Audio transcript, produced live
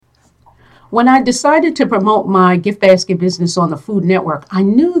When I decided to promote my gift basket business on the Food Network, I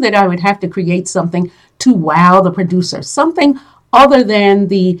knew that I would have to create something to wow the producer, something other than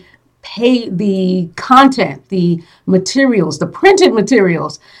the content, the materials, the printed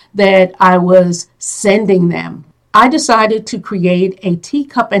materials that I was sending them. I decided to create a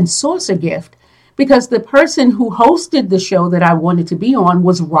teacup and saucer gift because the person who hosted the show that I wanted to be on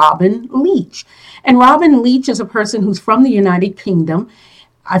was Robin Leach. And Robin Leach is a person who's from the United Kingdom.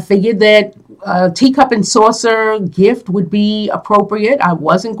 I figured that a teacup and saucer gift would be appropriate. I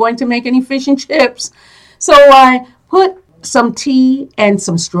wasn't going to make any fish and chips. So I put some tea and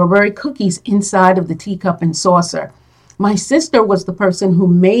some strawberry cookies inside of the teacup and saucer. My sister was the person who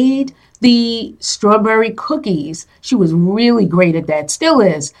made the strawberry cookies. She was really great at that, still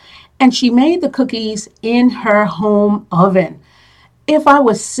is. And she made the cookies in her home oven. If I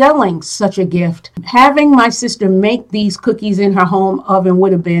was selling such a gift, having my sister make these cookies in her home oven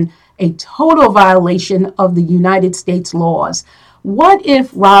would have been a total violation of the United States laws. What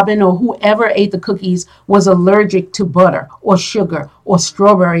if Robin or whoever ate the cookies was allergic to butter or sugar or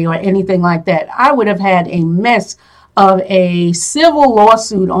strawberry or anything like that? I would have had a mess of a civil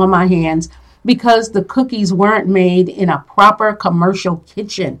lawsuit on my hands because the cookies weren't made in a proper commercial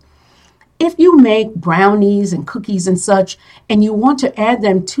kitchen. If you make brownies and cookies and such, and you want to add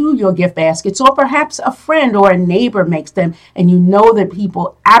them to your gift baskets, or perhaps a friend or a neighbor makes them, and you know that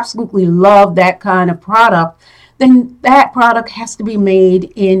people absolutely love that kind of product, then that product has to be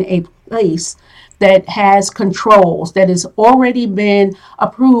made in a place that has controls, that has already been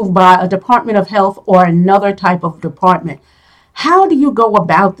approved by a Department of Health or another type of department. How do you go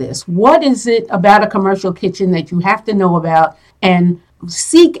about this? What is it about a commercial kitchen that you have to know about and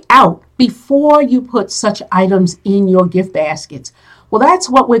seek out before you put such items in your gift baskets? Well, that's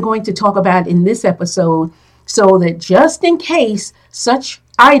what we're going to talk about in this episode, so that just in case such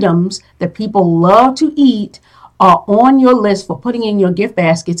items that people love to eat are on your list for putting in your gift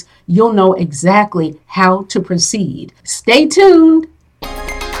baskets, you'll know exactly how to proceed. Stay tuned.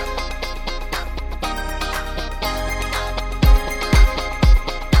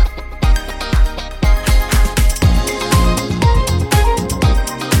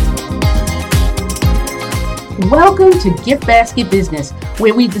 Welcome to Gift Basket Business,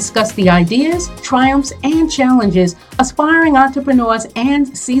 where we discuss the ideas, triumphs, and challenges aspiring entrepreneurs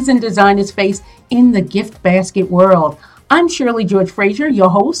and seasoned designers face in the gift basket world. I'm Shirley George Frazier, your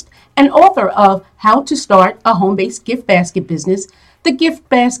host and author of How to Start a Home-Based Gift Basket Business, the Gift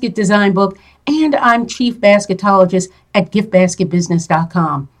Basket Design Book, and I'm Chief Basketologist at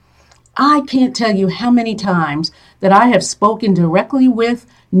giftbasketbusiness.com. I can't tell you how many times that I have spoken directly with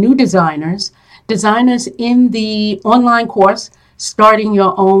new designers in the online course, Starting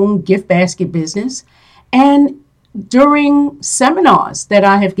Your Own Gift Basket Business, and during seminars that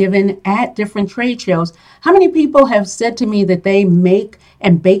I have given at different trade shows. How many people have said to me that they make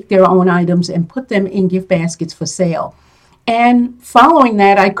and bake their own items and put them in gift baskets for sale? And following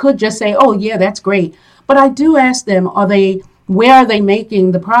that, I could just say, oh yeah, that's great. But I do ask them, where are they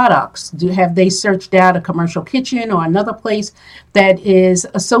making the products? Have they searched out a commercial kitchen or another place that is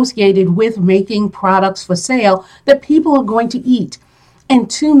associated with making products for sale that people are going to eat? And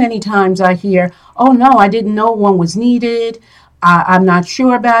too many times I hear, oh no, I didn't know one was needed. I'm not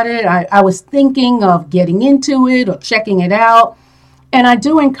sure about it. I was thinking of getting into it or checking it out. And I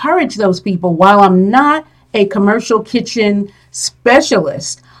do encourage those people. While I'm not a commercial kitchen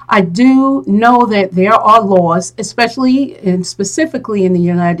specialist, I do know that there are laws, especially and specifically in the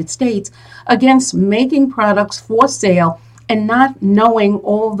United States, against making products for sale and not knowing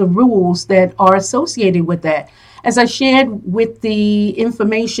all the rules that are associated with that. As I shared with the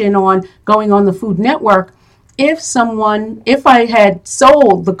information on going on the Food Network, if I had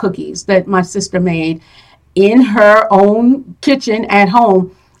sold the cookies that my sister made in her own kitchen at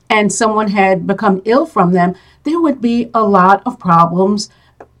home and someone had become ill from them, there would be a lot of problems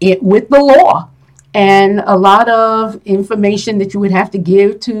with the law and a lot of information that you would have to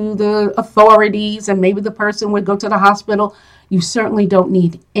give to the authorities, and maybe the person would go to the hospital. You certainly don't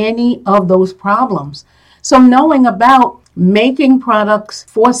need any of those problems. So knowing about making products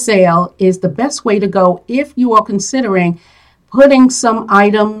for sale is the best way to go if you are considering putting some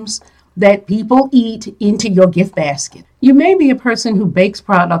items that people eat into your gift basket. You may be a person who bakes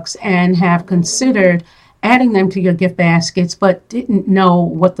products and have considered adding them to your gift baskets, but didn't know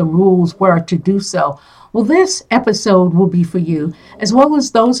what the rules were to do so. Well, this episode will be for you, as well as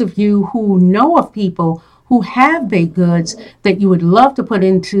those of you who know of people who have baked goods that you would love to put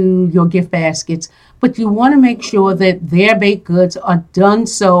into your gift baskets, but you want to make sure that their baked goods are done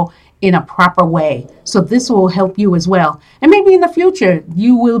so in a proper way. So this will help you as well. And maybe in the future,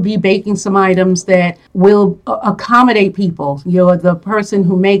 you will be baking some items that will accommodate people. You're the person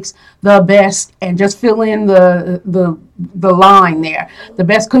who makes the best, and just fill in the line there. The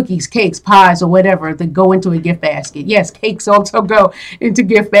best cookies, cakes, pies, or whatever that go into a gift basket. Yes, cakes also go into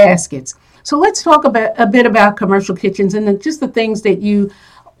gift baskets. So let's talk a bit about commercial kitchens and just the things that you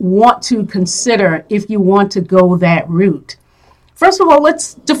want to consider if you want to go that route. First of all,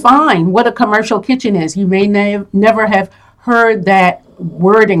 let's define what a commercial kitchen is. You may never have heard that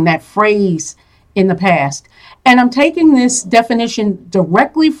wording, that phrase in the past. And I'm taking this definition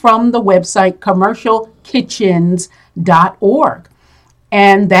directly from the website commercialkitchens.org.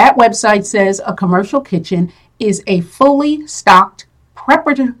 And that website says a commercial kitchen is a fully stocked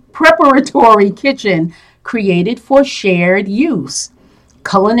preparatory kitchen created for shared use.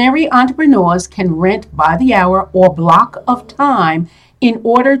 Culinary entrepreneurs can rent by the hour or block of time in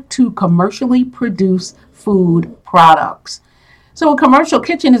order to commercially produce food products. So a commercial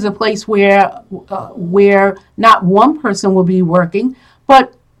kitchen is a place where not one person will be working,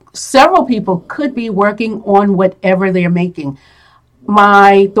 but several people could be working on whatever they're making.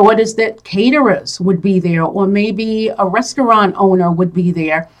 My thought is that caterers would be there, or maybe a restaurant owner would be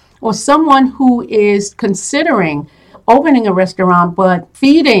there, or someone who is considering opening a restaurant but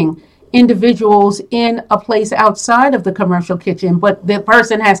feeding individuals in a place outside of the commercial kitchen, but the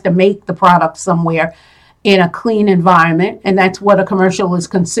person has to make the product somewhere in a clean environment, and that's what a commercial is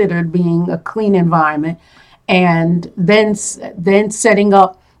considered, being a clean environment, and then setting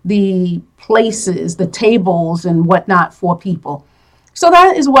up the places, the tables and whatnot for people. So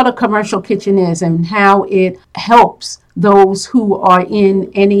that is what a commercial kitchen is and how it helps those who are in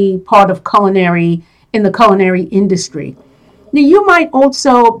any part of in the culinary industry. Now, you might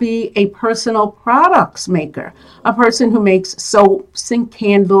also be a personal products maker, a person who makes soaps and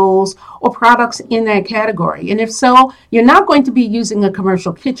candles or products in that category. And if so, you're not going to be using a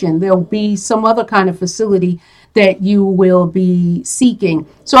commercial kitchen. There'll be some other kind of facility that you will be seeking.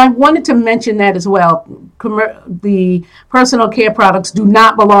 So I wanted to mention that as well. The personal care products do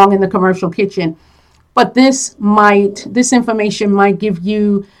not belong in the commercial kitchen. But this information might give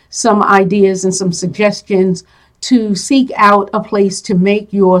you some ideas and some suggestions to seek out a place to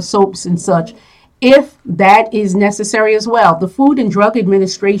make your soaps and such, if that is necessary as well. The Food and Drug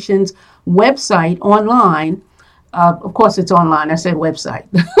Administration's website online, of course it's online, I said website.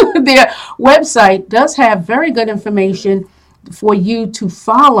 Their website does have very good information for you to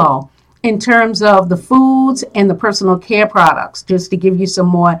follow in terms of the foods and the personal care products, just to give you some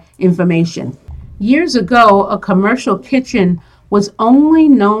more information. Years ago, a commercial kitchen was only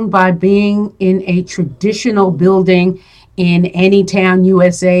known by being in a traditional building in any town,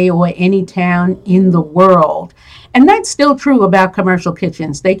 USA, or any town in the world. And that's still true about commercial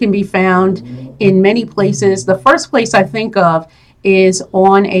kitchens. They can be found in many places. The first place I think of is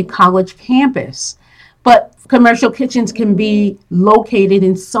on a college campus. But commercial kitchens can be located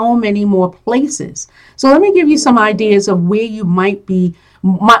in so many more places. So let me give you some ideas of where you might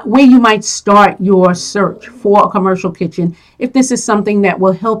start your search for a commercial kitchen if this is something that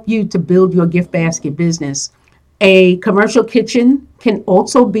will help you to build your gift basket business. A commercial kitchen can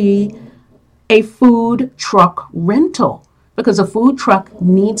also be a food truck rental, because a food truck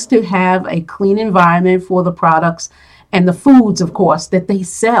needs to have a clean environment for the products and the foods, of course, that they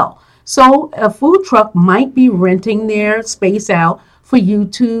sell. So a food truck might be renting their space out for you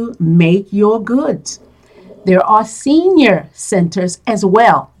to make your goods. There are senior centers as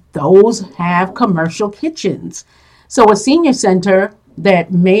well. Those have commercial kitchens. So a senior center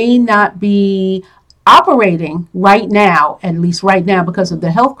that may not be operating right now, at least right now because of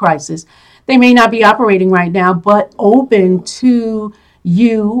the health crisis, they may not be operating right now, but open to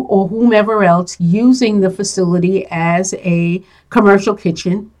you or whomever else using the facility as a commercial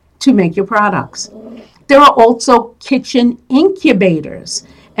kitchen to make your products. There are also kitchen incubators,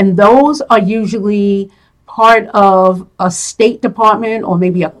 and those are usually part of a state department or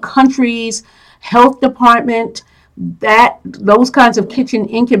maybe a country's health department. Those kinds of kitchen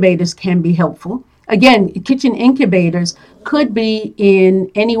incubators can be helpful. Again, kitchen incubators could be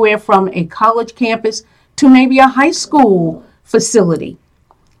in anywhere from a college campus to maybe a high school facility.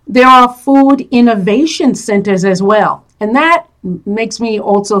 There are food innovation centers as well, and that makes me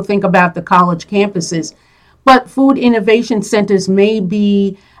also think about the college campuses. But food innovation centers may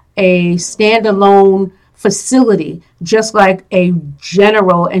be a standalone facility, just like a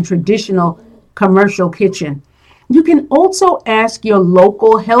general and traditional commercial kitchen. You can also ask your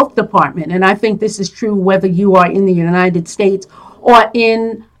local health department, and I think this is true whether you are in the United States or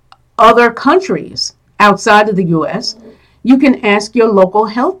in other countries outside of the U.S. You can ask your local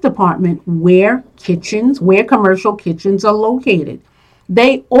health department where commercial kitchens are located.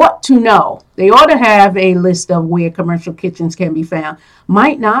 They ought to know. They ought to have a list of where commercial kitchens can be found.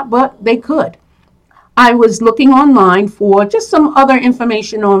 Might not, but they could. I was looking online for just some other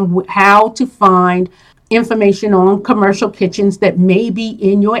information on how to find information on commercial kitchens that may be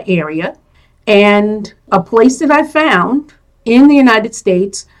in your area. And a place that I found in the United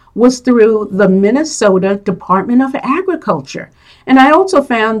States was through the Minnesota Department of Agriculture. And I also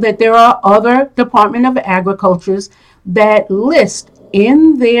found that there are other Department of Agricultures that list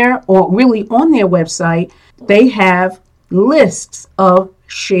in their, or really on their website, they have lists of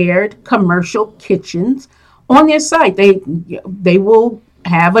shared commercial kitchens on their site. They will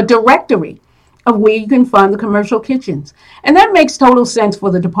have a directory of where you can find the commercial kitchens. And that makes total sense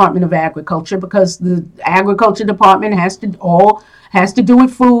for the Department of Agriculture, because the Agriculture Department has to do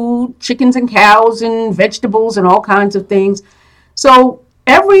with food, chickens and cows and vegetables and all kinds of things. So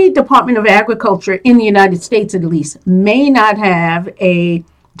every Department of Agriculture in the United States, at least, may not have a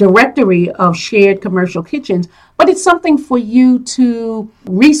directory of shared commercial kitchens, but it's something for you to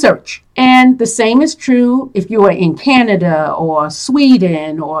research. And the same is true if you are in Canada or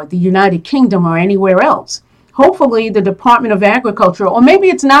Sweden or the United Kingdom or anywhere else. Hopefully the Department of Agriculture, or maybe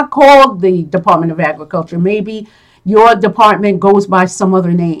it's not called the Department of Agriculture, maybe your department goes by some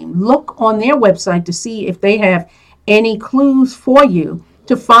other name. Look on their website to see if they have any clues for you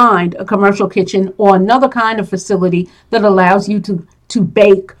to find a commercial kitchen or another kind of facility that allows you to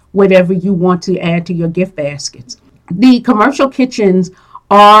bake whatever you want to add to your gift baskets. The commercial kitchens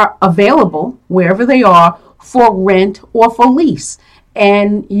are available wherever they are for rent or for lease.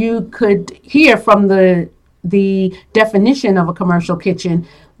 And you could hear from the definition of a commercial kitchen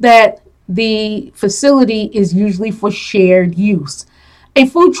that the facility is usually for shared use. A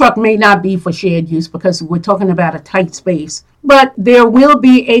food truck may not be for shared use because we're talking about a tight space, but there will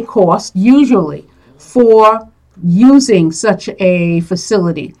be a cost usually for using such a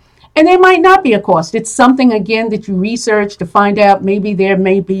facility. And there might not be a cost. It's something, again, that you research to find out. Maybe there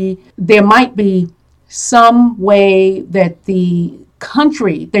might be some way that the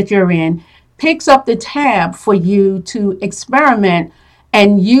country that you're in picks up the tab for you to experiment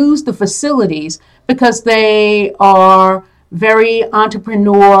and use the facilities, because they are very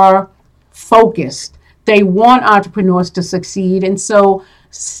entrepreneur focused. They want entrepreneurs to succeed. And so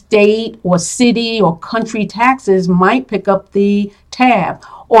state or city or country taxes might pick up the tab,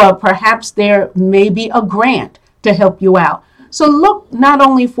 or perhaps there may be a grant to help you out. So look not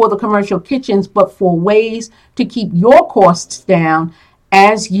only for the commercial kitchens, but for ways to keep your costs down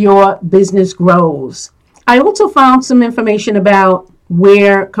as your business grows. I also found some information about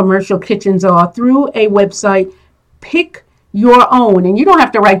where commercial kitchens are through a website, Pick Your Own. And you don't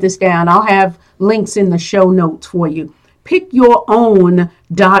have to write this down. I'll have links in the show notes for you.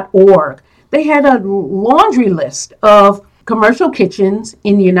 PickYourOwn.org. They had a laundry list of commercial kitchens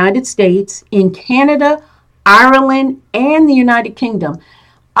in the United States, in Canada, Ireland, and the United Kingdom.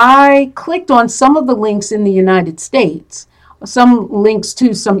 I clicked on some of the links in the United States, some links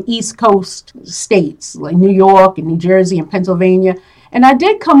to some East Coast states like New York and New Jersey and Pennsylvania, and I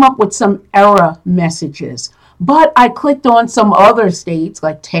did come up with some error messages. But I clicked on some other states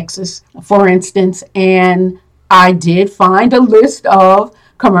like Texas, for instance, and I did find a list of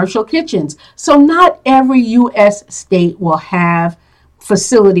commercial kitchens. So not every U.S. state will have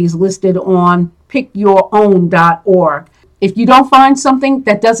facilities listed on PickYourOwn.org. If you don't find something,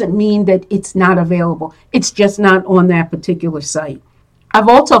 that doesn't mean that it's not available. It's just not on that particular site. I've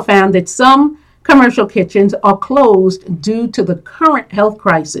also found that some commercial kitchens are closed due to the current health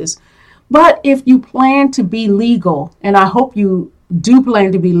crisis. But if you plan to be legal, and I hope you do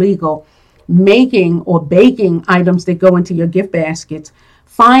plan to be legal, making or baking items that go into your gift baskets,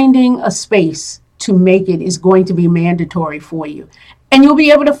 finding a space to make it is going to be mandatory for you. And you'll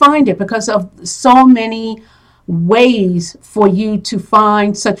be able to find it because of so many ways for you to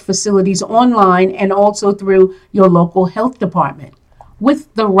find such facilities online and also through your local health department.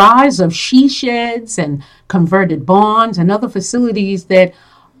 With the rise of she sheds and converted barns and other facilities that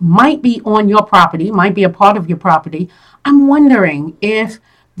might be on your property, might be a part of your property, I'm wondering if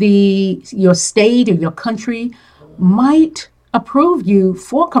your state or your country might approve you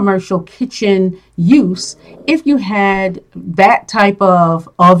for commercial kitchen use if you had that type of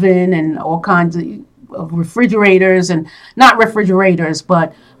oven and all kinds of refrigerators, and not refrigerators,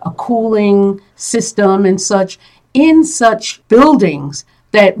 but a cooling system and such in such buildings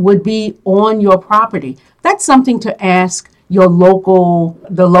that would be on your property. That's something to ask the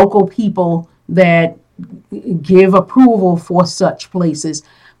local people that give approval for such places.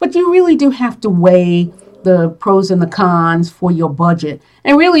 But you really do have to weigh the pros and the cons for your budget.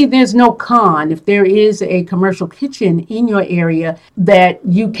 And really, there's no con. If there is a commercial kitchen in your area that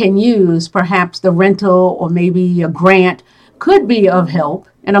you can use, perhaps the rental or maybe a grant could be of help.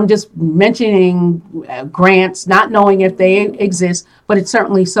 And I'm just mentioning grants, not knowing if they exist, but it's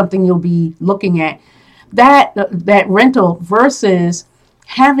certainly something you'll be looking at. That rental versus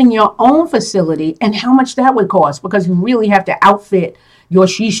having your own facility and how much that would cost, because you really have to outfit your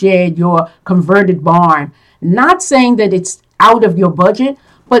she shed, your converted barn. Not saying that it's out of your budget,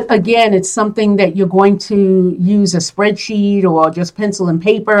 but again, it's something that you're going to use a spreadsheet or just pencil and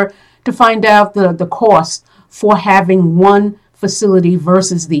paper to find out the cost for having one facility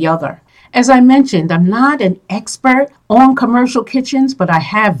versus the other. As I mentioned, I'm not an expert on commercial kitchens, but I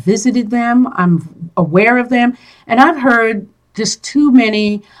have visited them. I'm aware of them, and I've heard just too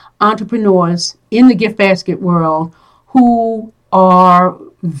many entrepreneurs in the gift basket world who are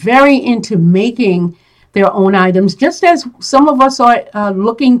very into making their own items, just as some of us are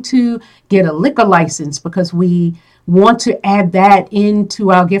looking to get a liquor license because we want to add that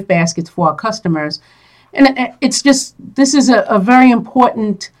into our gift baskets for our customers. And it's just, this is a very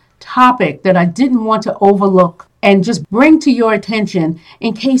important topic that I didn't want to overlook and just bring to your attention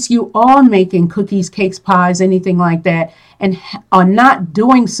in case you are making cookies, cakes, pies, anything like that, and are not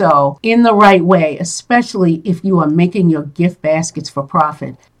doing so in the right way, especially if you are making your gift baskets for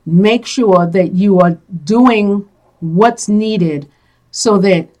profit. Make sure that you are doing what's needed so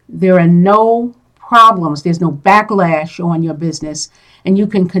that there are no problems, there's no backlash on your business, and you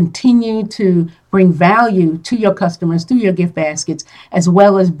can continue to bring value to your customers through your gift baskets, as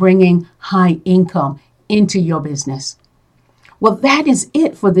well as bringing high income into your business. Well, that is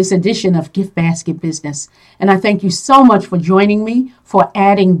it for this edition of Gift Basket Business. And I thank you so much for joining me for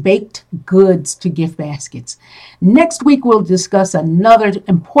adding baked goods to gift baskets. Next week, we'll discuss another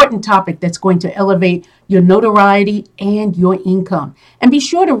important topic that's going to elevate your notoriety and your income. And be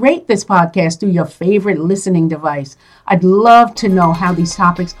sure to rate this podcast through your favorite listening device. I'd love to know how these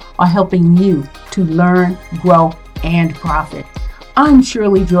topics are helping you to learn, grow, and profit. I'm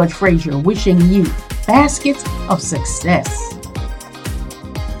Shirley George Frazier, wishing you baskets of success.